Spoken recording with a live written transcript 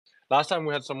Last time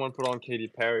we had someone put on Katy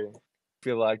Perry.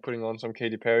 Feel like putting on some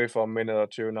Katy Perry for a minute or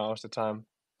two. Now is the time.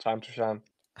 Time to shine.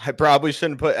 I probably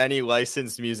shouldn't put any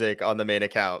licensed music on the main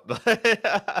account.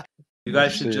 You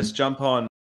guys should just jump on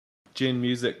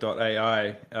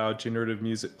genmusic.ai, our generative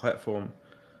music platform.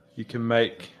 You can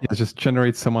just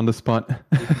generate some on the spot.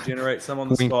 You can generate some on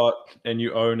the spot and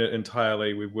you own it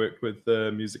entirely. We've worked with the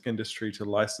music industry to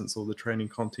license all the training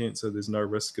content, so there's no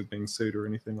risk of being sued or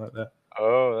anything like that.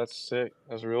 Oh, that's sick.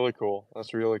 That's really cool.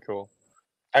 That's really cool.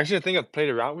 Actually, I think I've played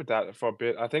around with that for a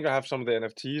bit. I think I have some of the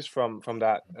NFTs from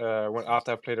that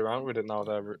after I played around with it now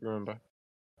that I remember.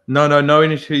 No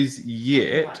NFTs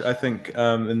yet. I think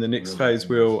in the next phase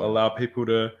we'll allow people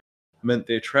to mint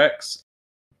their tracks.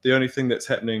 The only thing that's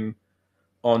happening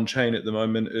on chain at the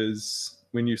moment is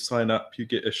when you sign up, you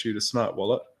get issued a smart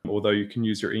wallet, although you can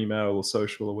use your email or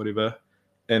social or whatever.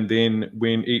 And then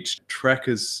when each track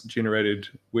is generated,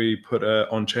 we put a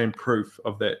on-chain proof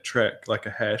of that track, like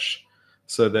a hash,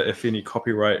 so that if any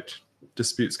copyright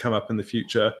disputes come up in the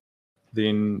future,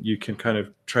 then you can kind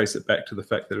of trace it back to the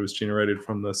fact that it was generated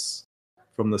from this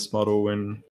model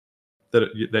and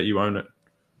that you own it.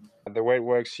 The way it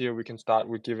works here, we can start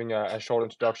with giving a short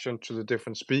introduction to the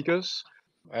different speakers.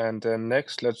 And then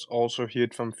next, let's also hear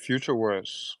it from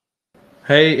Futureverse.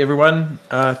 Hey everyone,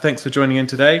 thanks for joining in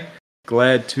today.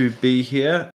 Glad to be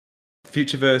here.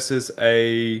 Futureverse is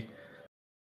a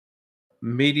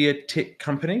media tech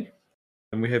company,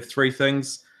 and we have three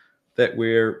things that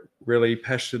we're really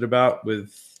passionate about,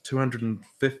 with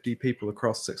 250 people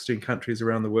across 16 countries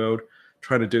around the world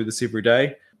trying to do this every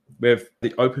day. We have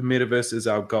the open metaverse is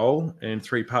our goal, and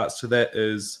three parts to that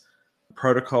is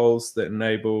protocols that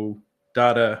enable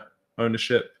data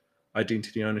ownership,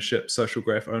 identity ownership, social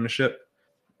graph ownership.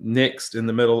 Next, in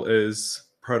the middle, is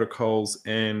protocols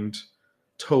and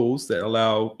tools that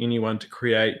allow anyone to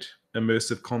create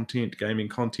immersive content, gaming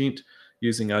content,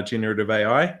 using our generative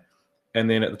AI. And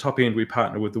then at the top end, we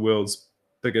partner with the world's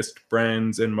biggest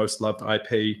brands and most loved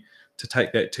IP to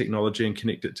take that technology and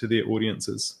connect it to their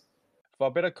audiences. For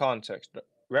a bit of context,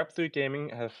 Web3 gaming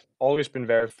has always been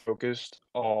very focused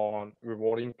on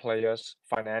rewarding players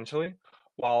financially,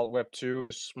 while Web2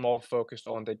 is more focused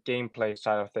on the gameplay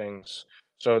side of things.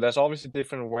 So there's obviously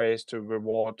different ways to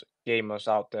reward gamers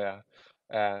out there.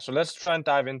 So let's try and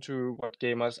dive into what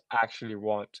gamers actually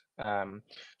want.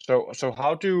 So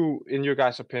how do, in your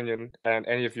guys' opinion, and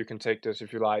any of you can take this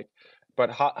if you like, but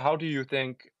how do you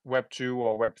think Web2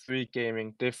 or Web3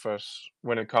 gaming differs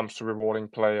when it comes to rewarding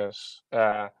players?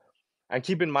 And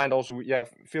keep in mind also, yeah,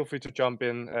 feel free to jump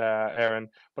in, Aaron.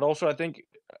 But also, I think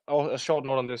a short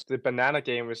note on this: the banana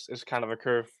game is kind of a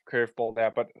curveball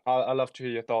there. But I'd love to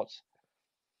hear your thoughts.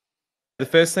 The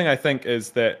first thing I think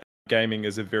is that gaming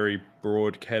is a very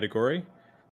broad category.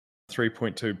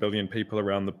 3.2 billion people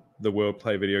around the world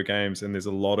play video games, and there's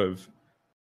a lot of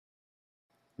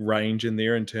range in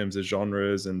there in terms of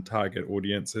genres and target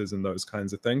audiences and those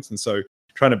kinds of things. And so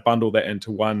trying to bundle that into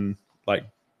one like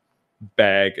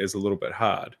bag is a little bit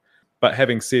hard. But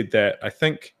having said that, I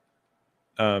think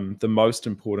the most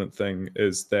important thing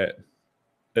is that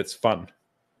it's fun.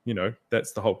 You know,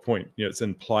 that's the whole point. You know, it's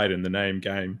implied in the name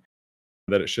game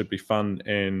that it should be fun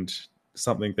and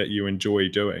something that you enjoy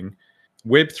doing.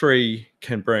 Web3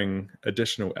 can bring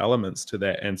additional elements to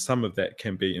that, and some of that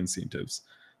can be incentives.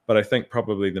 But I think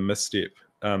probably the misstep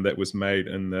that was made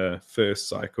in the first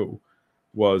cycle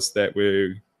was that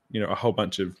a whole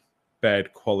bunch of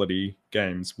bad quality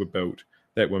games were built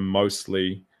that were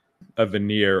mostly a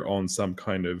veneer on some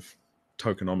kind of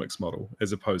tokenomics model,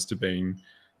 as opposed to being,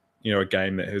 a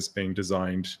game that has been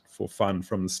designed for fun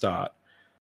from the start.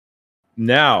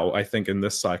 Now, I think in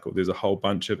this cycle, there's a whole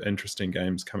bunch of interesting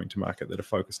games coming to market that are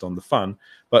focused on the fun,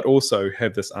 but also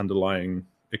have this underlying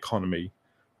economy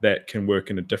that can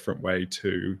work in a different way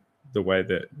to the way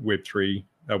that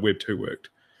Web2 worked.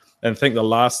 And I think the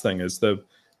last thing is the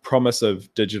promise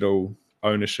of digital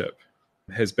ownership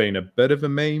has been a bit of a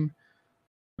meme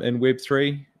in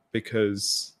Web3,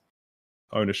 because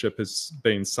ownership has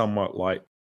been somewhat like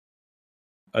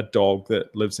a dog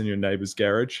that lives in your neighbor's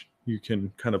garage. You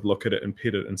can kind of look at it and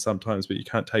pet it, and sometimes, but you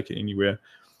can't take it anywhere.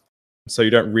 So you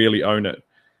don't really own it.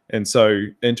 And so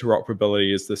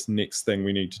interoperability is this next thing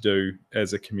we need to do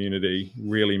as a community,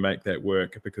 really make that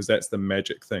work, because that's the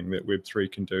magic thing that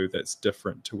Web3 can do that's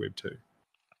different to Web2.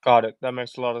 Got it. That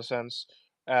makes a lot of sense.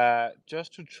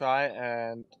 Just to try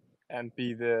and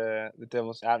be the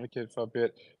devil's advocate for a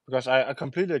bit, because I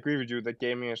completely agree with you that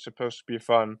gaming is supposed to be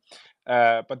fun.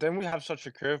 But then we have such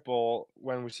a curveball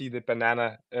when we see the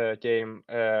banana game.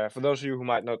 For those of you who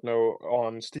might not know,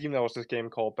 on Steam there was this game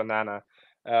called Banana,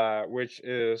 which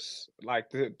is like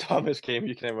the dumbest game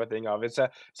you can ever think of. It's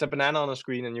a banana on a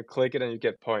screen, and you click it and you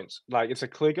get points. Like it's a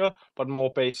clicker, but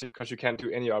more basic because you can't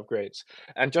do any upgrades.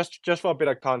 And just for a bit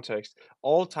of context,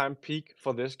 all-time peak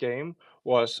for this game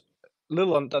was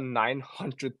little under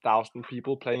 900,000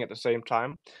 people playing at the same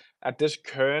time. At this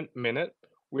current minute,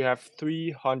 we have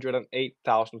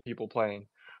 308,000 people playing,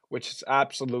 which is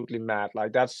absolutely mad.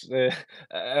 Like that's the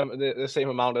same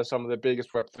amount as some of the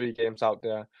biggest Web3 games out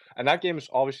there. And that game is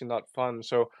obviously not fun.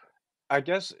 So I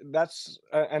guess that's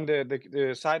and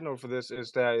the side note for this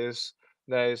is there is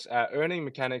earning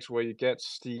mechanics where you get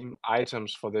Steam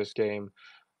items for this game.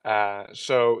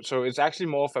 So it's actually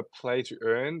more of a play to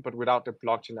earn, but without the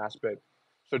blockchain aspect.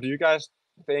 So do you guys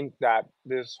think that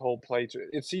this whole play to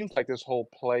it seems like this whole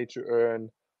play to earn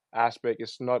aspect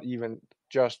is not even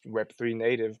just Web3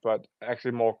 native, but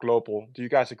actually more global? Do you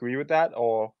guys agree with that,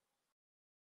 or?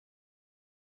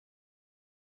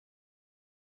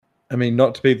 I mean,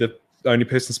 not to be the only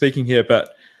person speaking here,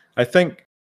 but I think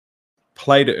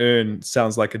play to earn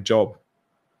sounds like a job.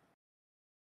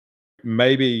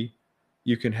 Maybe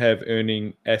you can have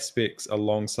earning aspects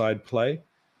alongside play,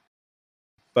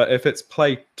 but if it's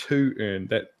play to earn,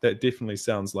 that definitely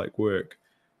sounds like work.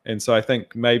 And so I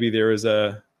think maybe there is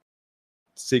a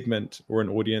segment or an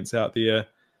audience out there,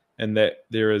 and that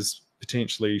there is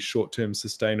potentially short-term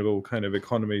sustainable kind of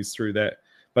economies through that.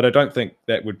 But I don't think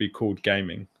that would be called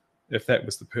gaming if that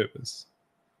was the purpose.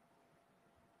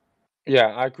 Yeah,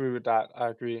 I agree with that. I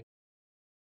agree. I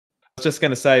was just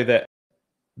going to say that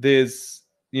there's,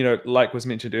 like was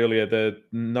mentioned earlier, the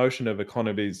notion of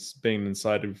economies being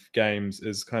inside of games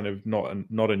is kind of not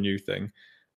a new thing,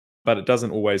 but it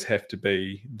doesn't always have to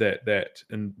be that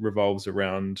and revolves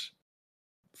around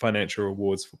financial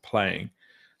rewards for playing.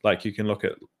 Like you can look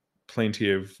at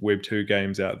plenty of Web2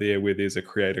 games out there where there's a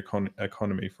creator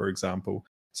economy, for example.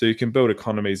 So you can build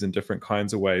economies in different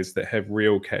kinds of ways that have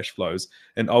real cash flows.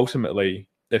 And ultimately,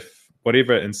 if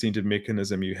whatever incentive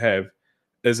mechanism you have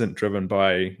isn't driven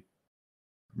by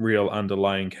real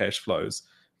underlying cash flows,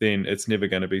 then it's never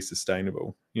going to be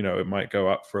sustainable. It might go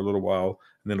up for a little while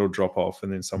and then it'll drop off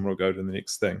and then someone will go to the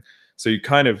next thing. So you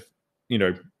kind of,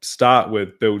 start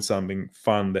with build something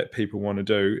fun that people want to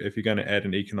do. If you're going to add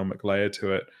an economic layer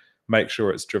to it, make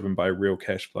sure it's driven by real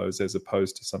cash flows as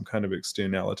opposed to some kind of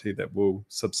externality that will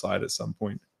subside at some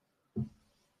point.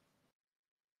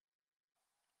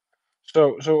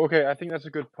 So okay, I think that's a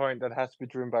good point. That has to be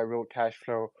driven by real cash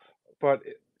flow. But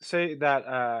say that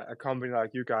a company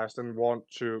like you guys then want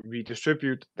to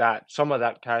redistribute some of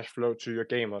that cash flow to your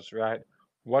gamers, right?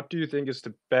 What do you think is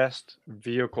the best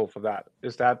vehicle for that?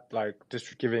 Is that like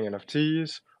just giving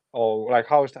NFTs, or like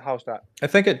how's that? I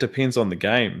think it depends on the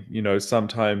game.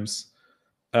 Sometimes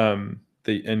the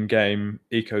in-game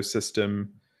ecosystem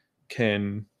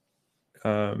can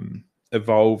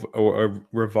evolve or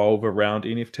revolve around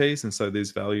NFTs, and so there's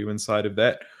value inside of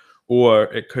that. Or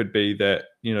it could be that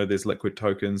there's liquid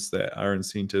tokens that are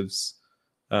incentives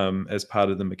as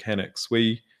part of the mechanics.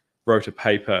 We wrote a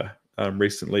paper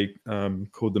recently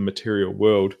called The Material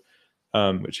World,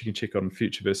 which you can check on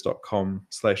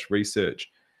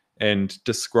futureverse.com/research, and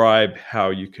describe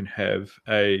how you can have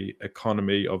a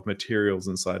economy of materials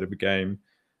inside of a game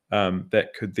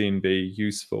that could then be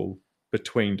useful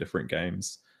between different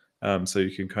games. So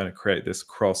you can kind of create this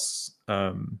cross,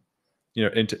 inter-game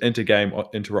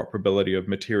interoperability of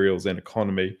materials and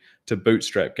economy to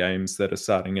bootstrap games that are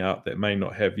starting out that may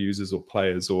not have users or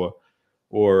players or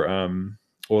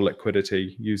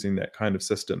liquidity using that kind of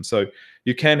system. So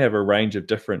you can have a range of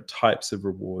different types of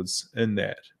rewards in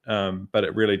that, but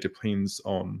it really depends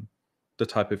on the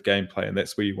type of gameplay, and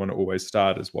that's where you want to always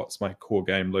start, is what's my core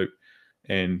game loop,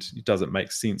 and it doesn't make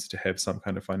sense to have some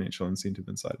kind of financial incentive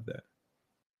inside of that.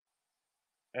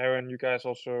 Aaron, you guys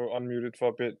also unmuted for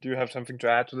a bit. Do you have something to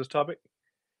add to this topic?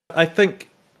 I think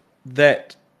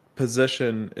that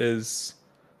position is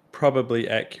probably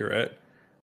accurate.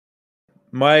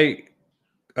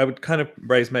 I would kind of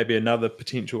raise maybe another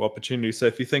potential opportunity. So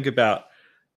if you think about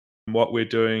what we're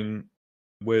doing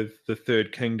with the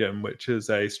Third Kingdom, which is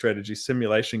a strategy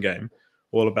simulation game,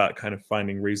 all about kind of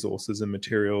finding resources and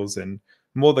materials and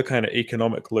more the kind of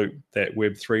economic loop that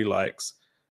Web3 likes,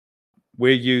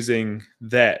 we're using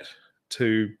that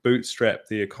to bootstrap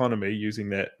the economy using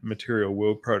that Material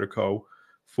World protocol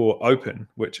for Open,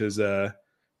 which is a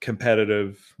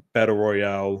competitive battle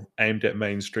royale aimed at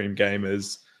mainstream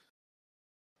gamers,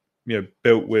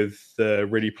 built with the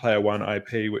Ready Player One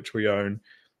IP, which we own.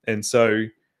 And so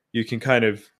you can kind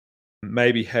of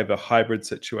maybe have a hybrid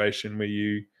situation where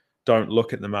you don't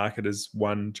look at the market as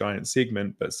one giant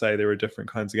segment, but say there are different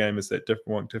kinds of gamers that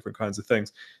want different kinds of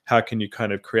things. How can you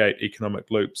kind of create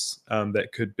economic loops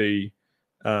that could be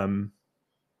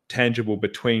tangible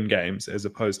between games, as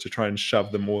opposed to try and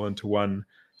shove them all into one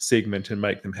segment and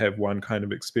make them have one kind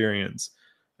of experience?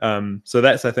 So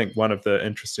that's, I think, one of the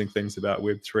interesting things about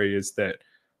Web3 is that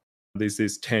there's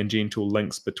these tangential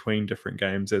links between different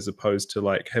games, as opposed to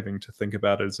like having to think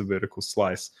about it as a vertical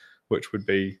slice, which would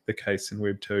be the case in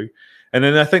Web 2. And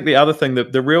then I think the other thing,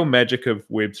 that the real magic of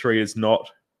Web 3 is not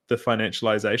the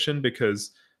financialization,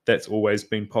 because that's always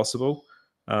been possible.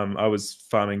 I was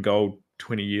farming gold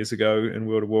 20 years ago in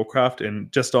World of Warcraft, and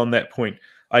just on that point,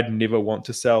 I'd never want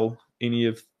to sell any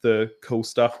of the cool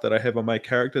stuff that I have on my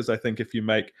characters. I think if you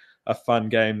make a fun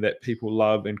game that people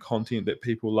love and content that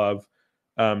people love,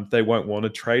 they won't want to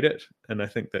trade it. And I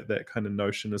think that that kind of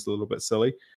notion is a little bit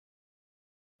silly.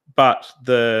 But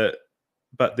the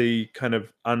kind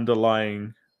of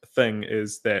underlying thing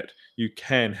is that you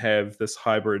can have this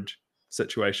hybrid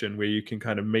situation where you can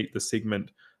kind of meet the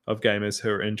segment of gamers who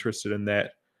are interested in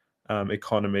that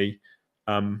economy,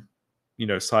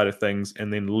 side of things,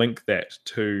 and then link that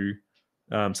to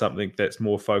something that's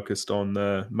more focused on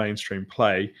the mainstream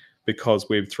play, because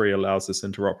Web3 allows this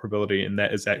interoperability, and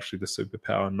that is actually the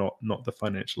superpower, not the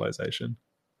financialization.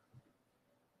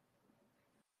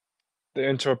 The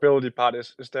interoperability part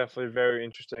is definitely very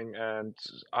interesting, and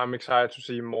I'm excited to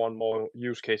see more and more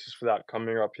use cases for that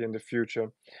coming up here in the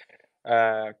future.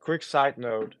 Quick side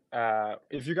note,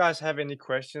 if you guys have any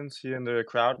questions here in the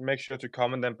crowd, make sure to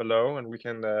comment them below and we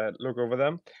can look over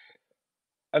them.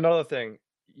 Another thing,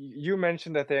 you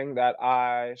mentioned a thing that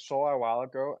I saw a while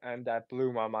ago and that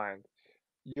blew my mind.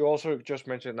 You also just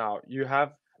mentioned now, you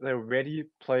have the Ready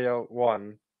Player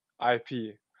One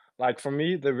IP. Like for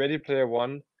me, the Ready Player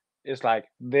One is like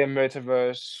the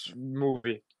metaverse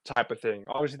movie type of thing.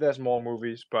 Obviously, there's more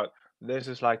movies, but this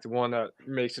is like the one that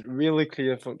makes it really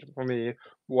clear for me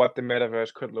what the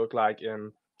metaverse could look like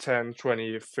in 10,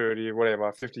 20, 30,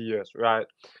 whatever, 50 years, right?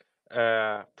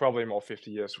 Probably more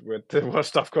 50 years with the more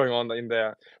stuff going on in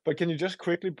there. But can you just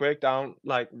quickly break down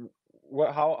like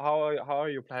how are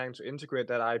you planning to integrate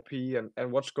that IP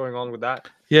and what's going on with that?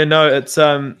 Yeah, no,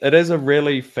 it is a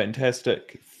really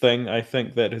fantastic thing, I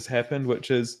think, that has happened,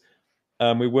 which is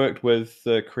we worked with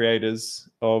the creators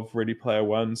of Ready Player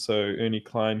One, so Ernie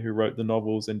Klein, who wrote the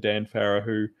novels, and Dan Farah,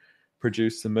 who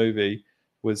produced the movie,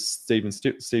 was Steven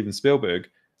Spielberg,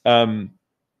 and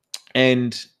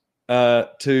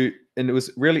it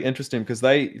was really interesting because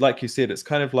they, like you said, it's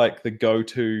kind of like the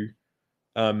go-to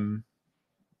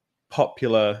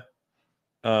popular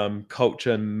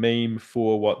culture meme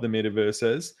for what the metaverse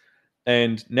is,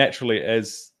 and naturally,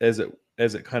 as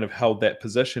it kind of held that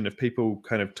position, if people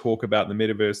kind of talk about the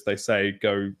metaverse, they say,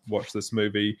 go watch this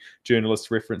movie. Journalists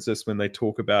reference this when they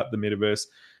talk about the metaverse.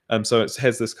 So it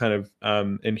has this kind of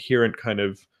inherent kind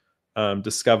of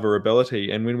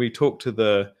discoverability. And when we talked to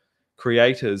the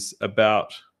creators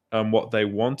about what they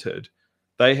wanted,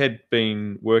 they had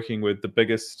been working with the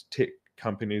biggest tech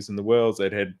companies in the world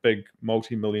that had big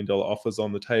multi-million-dollar offers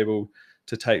on the table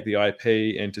to take the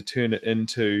IP and to turn it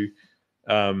into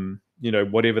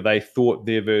whatever they thought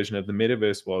their version of the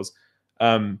metaverse was.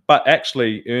 But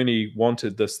actually, Ernie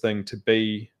wanted this thing to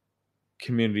be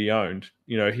community owned.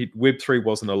 Web3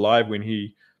 wasn't alive when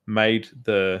he made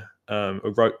or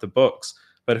wrote the books.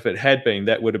 But if it had been,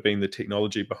 that would have been the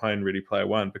technology behind Ready Player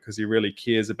One, because he really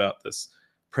cares about this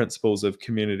principles of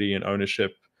community and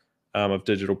ownership of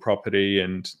digital property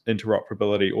and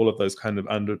interoperability, all of those kind of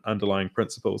underlying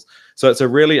principles. So it's a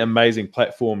really amazing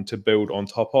platform to build on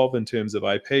top of in terms of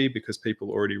IP, because people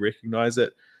already recognize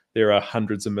it. There are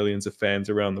hundreds of millions of fans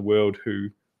around the world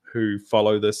who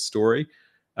follow this story.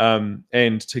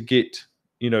 And to get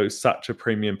such a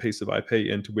premium piece of IP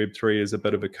into Web3 is a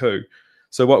bit of a coup.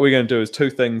 So what we're going to do is two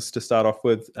things to start off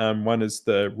with. One is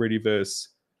the Readyverse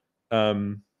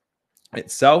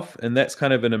itself, and that's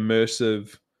kind of an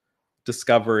immersive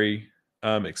discovery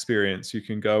experience. You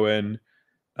can go in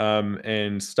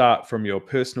and start from your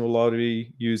personal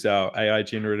lobby, use our AI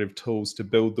generative tools to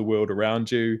build the world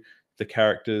around you, the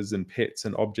characters and pets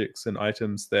and objects and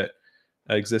items that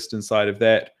exist inside of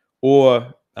that,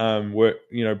 or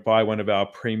buy one of our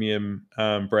premium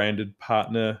branded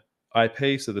partner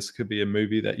IP. So this could be a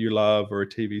movie that you love, or a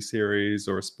TV series,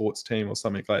 or a sports team, or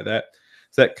something like that.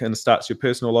 So that kind of starts your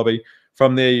personal lobby.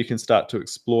 From there, you can start to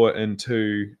explore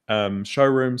into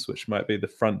showrooms, which might be the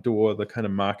front door, the kind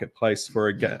of marketplace for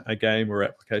a game or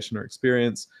application or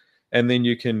experience. And then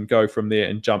you can go from there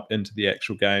and jump into the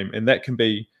actual game. And that can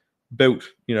be built,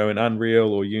 in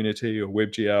Unreal or Unity or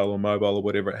WebGL or mobile or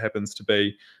whatever it happens to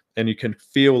be, and you can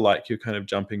feel like you're kind of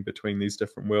jumping between these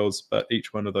different worlds, but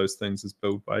each one of those things is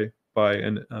built by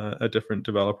a different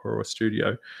developer or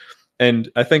studio. And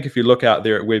I think if you look out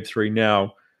there at Web3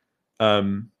 now,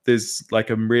 there's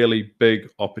like a really big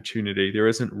opportunity. There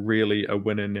isn't really a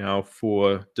winner now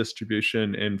for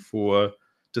distribution and for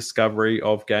discovery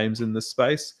of games in this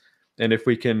space. And if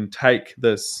we can take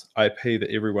this IP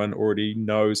that everyone already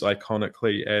knows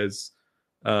iconically as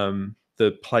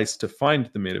the place to find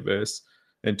the metaverse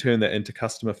and turn that into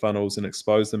customer funnels and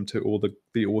expose them to all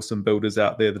the awesome builders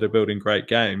out there that are building great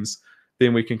games,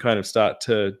 then we can kind of start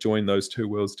to join those two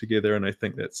worlds together. And I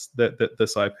think that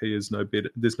this IP is no better.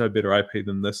 There's no better IP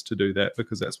than this to do that,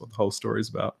 because that's what the whole story is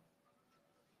about.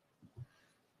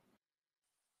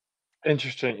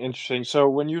 Interesting. So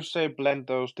when you say blend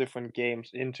those different games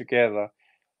in together,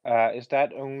 is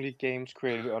that only games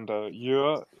created under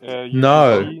your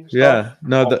No, UGC yeah, stuff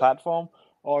no, or platform,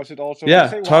 or is it also like yeah,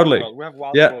 say totally, Wildworld? We have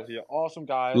yeah, Wildworld here, awesome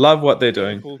guys, love what they're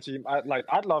really doing. cool team.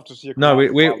 I'd love to see a No, collab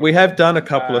with we Wildworld. have done a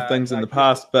couple of things in the Like is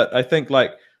past, but I think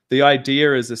like the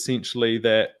idea is essentially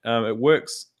that it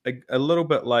works a little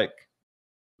bit like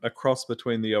a cross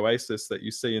between the Oasis that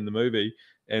you see in the movie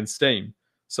and Steam.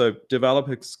 So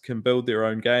developers can build their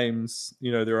own games,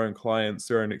 their own clients,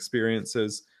 their own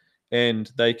experiences, and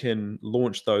they can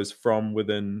launch those from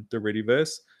within the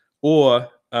Readyverse, or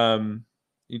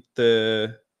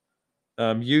the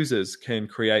users can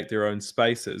create their own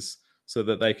spaces so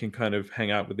that they can kind of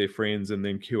hang out with their friends and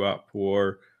then queue up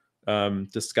or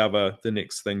discover the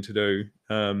next thing to do.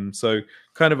 So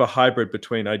kind of a hybrid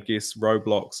between, I'd guess,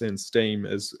 Roblox and Steam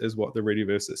is what the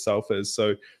Readyverse itself is.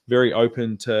 So very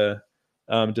open to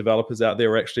developers out there.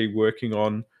 We're actually working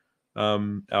on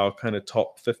our kind of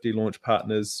top 50 launch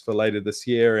partners for later this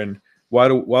year, and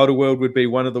Wilder World would be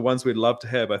one of the ones we'd love to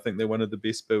have. I think they're one of the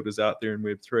best builders out there in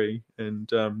Web3,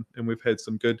 and we've had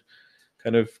some good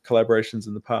kind of collaborations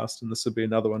in the past, and this would be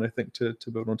another one I think to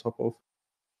build on top of.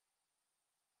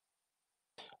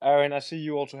 Aaron, I see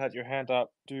you also had your hand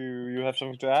up. Do you have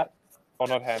something to add? Or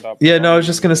not hand up? Yeah, But no, I was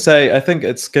just going to say, I unmuted. think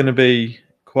it's going to be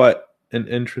quite an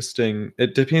interesting.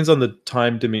 It depends on the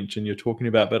time dimension you're talking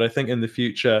about, but I think in the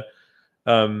future,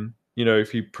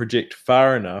 if you project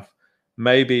far enough,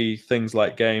 maybe things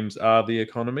like games are the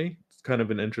economy. It's kind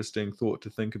of an interesting thought to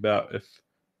think about. If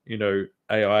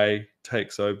AI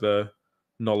takes over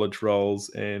knowledge roles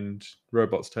and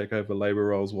robots take over labor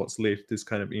roles, what's left is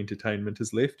kind of entertainment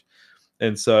is left.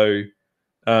 And so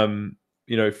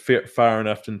far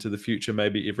enough into the future,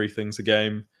 maybe everything's a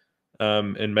game,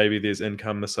 and maybe there's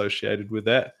income associated with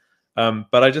that.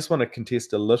 But I just want to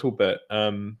contest a little bit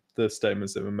the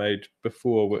statements that were made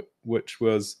before, which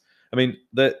was, I mean,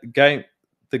 the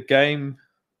game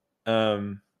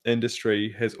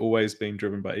industry has always been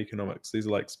driven by economics. These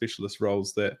are like specialist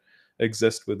roles that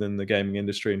exist within the gaming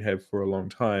industry and have for a long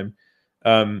time.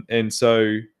 And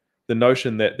so the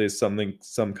notion that there's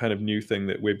some kind of new thing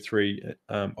that Web3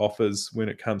 offers when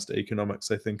it comes to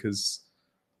economics, I think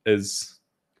is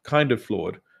kind of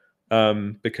flawed,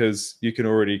 because you can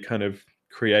already kind of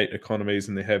create economies,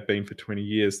 and there have been for 20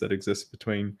 years, that exist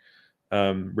between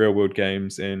real world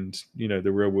games and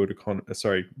the real world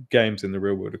games in the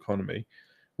real world economy.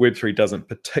 Web3 doesn't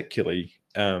particularly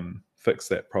fix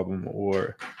that problem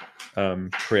or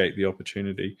create the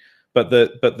opportunity. But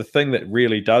the thing that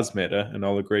really does matter, and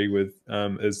I'll agree with,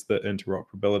 is the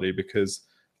interoperability, because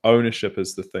ownership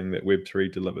is the thing that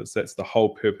Web3 delivers. That's the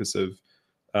whole purpose of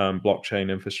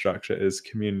blockchain infrastructure, is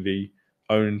community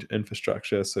owned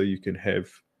infrastructure, so you can have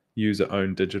user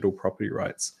owned digital property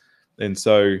rights. And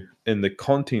so in the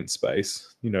content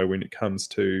space, when it comes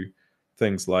to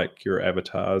things like your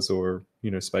avatars or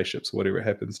spaceships, whatever it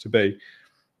happens to be,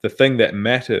 the thing that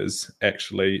matters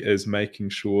actually is making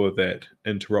sure that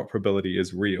interoperability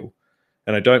is real.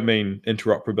 And I don't mean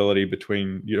interoperability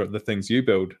between the things you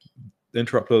build,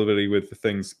 interoperability with the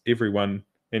things everyone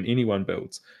and anyone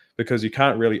builds, because you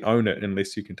can't really own it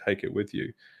unless you can take it with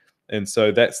you. And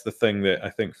so that's the thing that I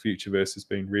think Futureverse has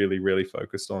been really, really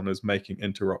focused on, is making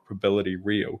interoperability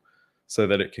real, so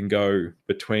that it can go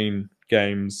between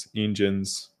games,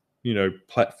 engines,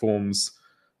 platforms,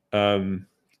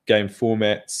 game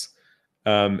formats,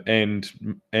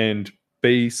 and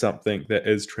be something that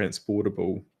is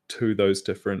transportable to those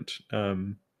different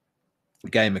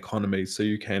game economies, so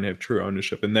you can have true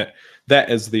ownership. And that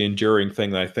is the enduring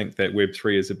thing that I think that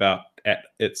Web3 is about at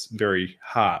its very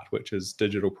heart, which is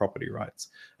digital property rights.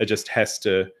 It just has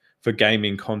to, for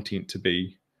gaming content to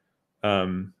be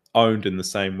owned in the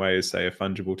same way as, say, a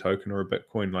fungible token or a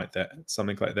Bitcoin, like that,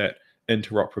 something like that,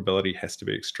 interoperability has to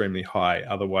be extremely high.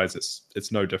 Otherwise,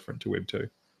 it's no different to Web 2.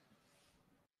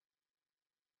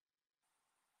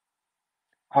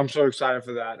 I'm so excited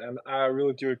for that, and I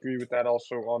really do agree with that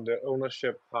also on the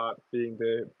ownership part being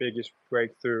the biggest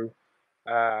breakthrough.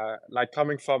 Like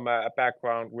coming from a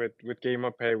background with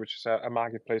GamerPay, which is a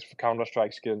marketplace for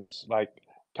Counter-Strike skins. Like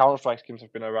Counter-Strike skins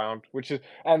have been around,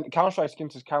 and Counter-Strike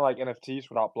skins is kind of like NFTs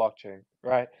without blockchain,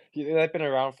 right? They've been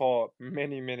around for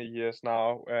many years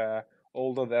now,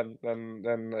 older than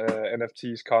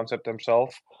NFTs concept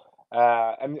themselves.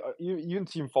 And even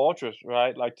Team Fortress,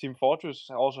 right? Like Team Fortress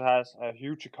also has a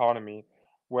huge economy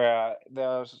where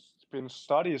there's been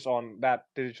studies on that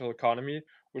digital economy,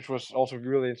 which was also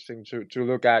really interesting to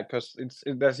look at because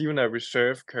there's even a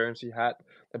reserve currency hat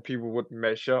that people would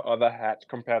measure other hats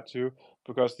compared to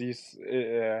because these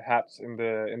hats in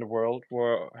the world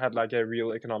had like a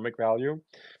real economic value.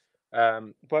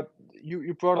 But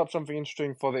you brought up something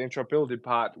interesting for the interoperability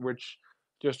part, which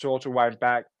just to also wind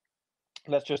back,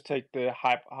 let's just take the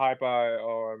hyper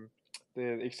or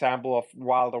the example of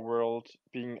Wilder World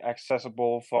being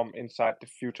accessible from inside the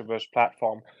Futureverse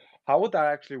platform. How would that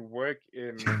actually work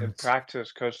in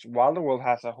practice? Because Wilder World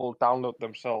has a whole download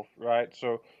themselves, right?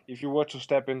 So if you were to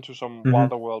step into some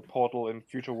Wilder World portal in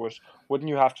Futureverse, wouldn't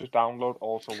you have to download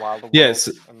also Wilder World? Yes,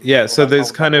 And yeah. or So how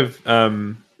there's would that kind work?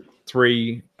 of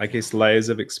three, I guess, layers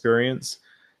of experience.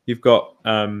 You've got,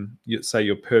 say,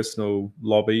 your personal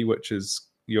lobby, which is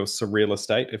your surreal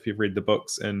estate. If you've read the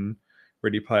books in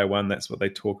Ready Player One, that's what they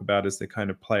talk about as their kind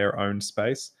of player-owned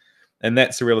space. And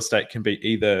that surreal estate can be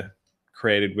either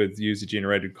created with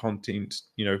user-generated content,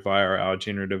 via our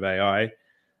generative AI,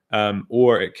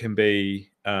 or it can be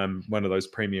one of those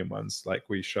premium ones, like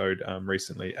we showed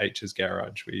recently, H's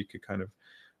Garage, where you could kind of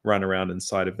run around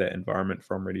inside of that environment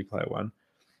from Ready Player One.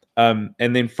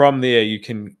 And then from there, you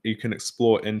can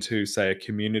explore into, say, a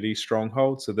community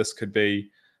stronghold. So this could be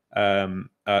an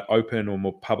open or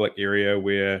more public area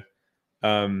where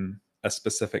a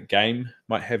specific game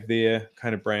might have their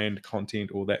kind of brand content,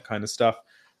 all that kind of stuff.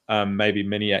 Maybe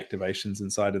mini activations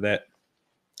inside of that.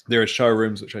 There are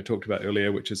showrooms, which I talked about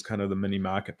earlier, which is kind of the mini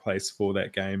marketplace for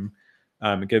that game.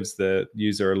 It gives the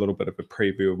user a little bit of a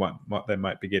preview of what they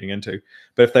might be getting into.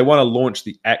 But if they want to launch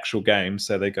the actual game,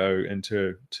 so they go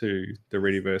into the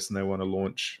Readyverse and they want to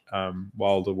launch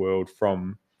Wilder World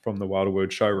from the Wilder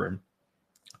World showroom,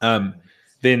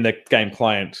 then the game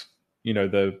client,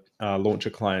 the launcher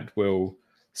client, will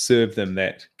serve them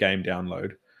that game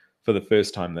download for the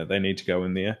first time that they need to go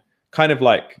in there. Kind of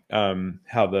like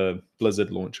how the Blizzard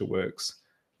launcher works.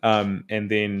 And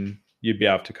then you'd be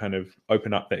able to kind of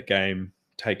open up that game,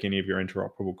 take any of your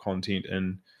interoperable content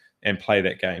in, and play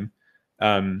that game.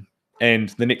 And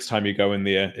the next time you go in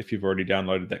there, if you've already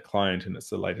downloaded that client and it's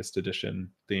the latest edition,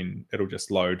 then it'll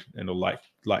just load and it'll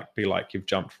be like you've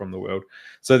jumped from the world.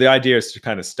 So the idea is to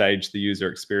kind of stage the user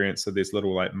experience. So there's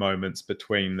little like moments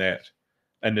between that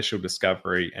initial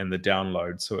discovery and the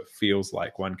download, so it feels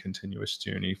like one continuous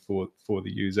journey for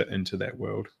the user into that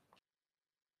world.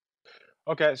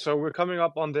 Okay, so we're coming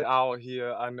up on the hour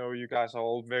here. I know you guys are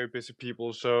all very busy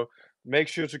people, so make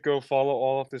sure to go follow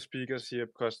all of the speakers here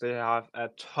because they have a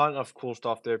ton of cool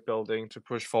stuff they're building to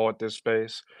push forward this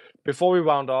space. Before we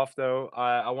round off, though,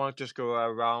 I want to just go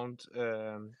around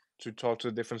to talk to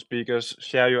the different speakers,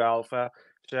 share your alpha,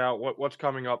 share what's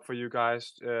coming up for you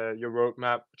guys, your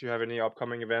roadmap. Do you have any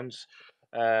upcoming events?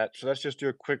 So let's just do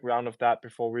a quick round of that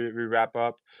before we wrap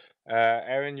up.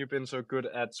 Aaron, you've been so good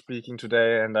at speaking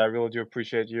today, and I really do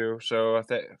appreciate you. So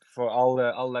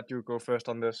I'll let you go first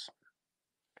on this.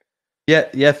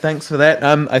 Yeah. Thanks for that.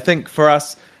 I think for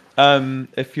us,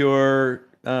 if you're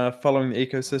following the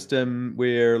ecosystem,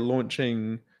 we're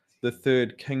launching the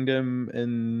Third Kingdom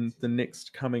in the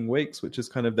next coming weeks, which is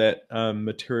kind of that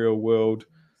material world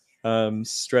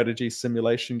strategy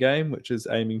simulation game, which is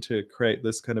aiming to create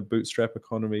this kind of bootstrap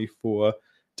economy for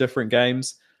different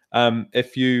games.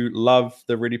 If you love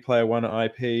the Ready Player One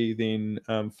IP, then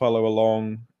follow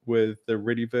along with the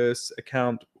Readyverse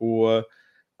account, or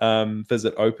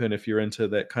visit Open if you're into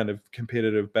that kind of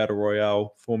competitive battle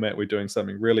royale format. We're doing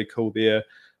something really cool there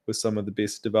with some of the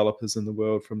best developers in the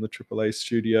world from the AAA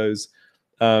studios.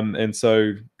 And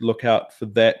so look out for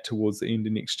that towards the end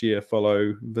of next year.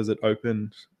 Visit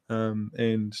Open,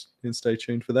 and stay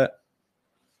tuned for that.